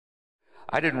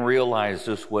I didn't realize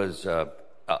this was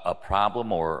a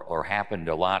problem or happened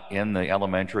a lot in the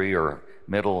elementary or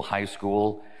middle high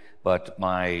school, but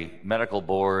my medical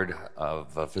board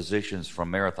of physicians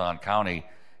from Marathon County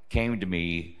came to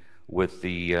me with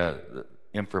the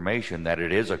information that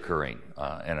it is occurring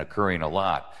and occurring a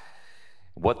lot.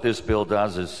 What this bill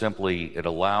does is simply,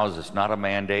 it's not a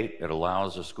mandate, it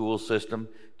allows the school system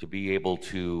to be able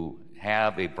to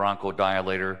have a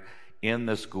bronchodilator in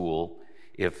the school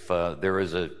if there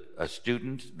is a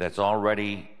student that's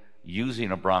already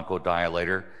using a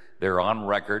bronchodilator. They're on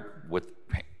record with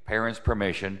parents'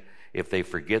 permission. If they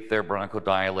forget their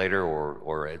bronchodilator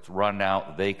or it's run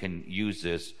out, they can use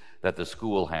this that the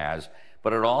school has.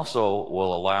 But it also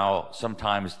will allow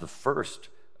sometimes the first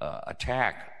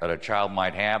attack that a child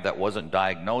might have that wasn't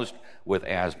diagnosed with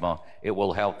asthma, it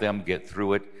will help them get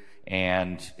through it,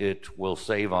 and it will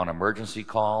save on emergency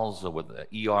calls with an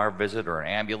ER visit or an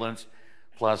ambulance,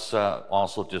 plus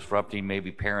also disrupting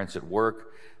maybe parents at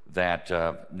work that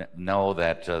know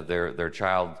that their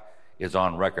child is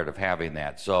on record of having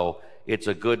that. So it's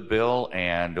a good bill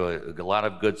and a lot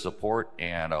of good support,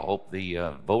 and I hope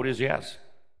the vote is yes.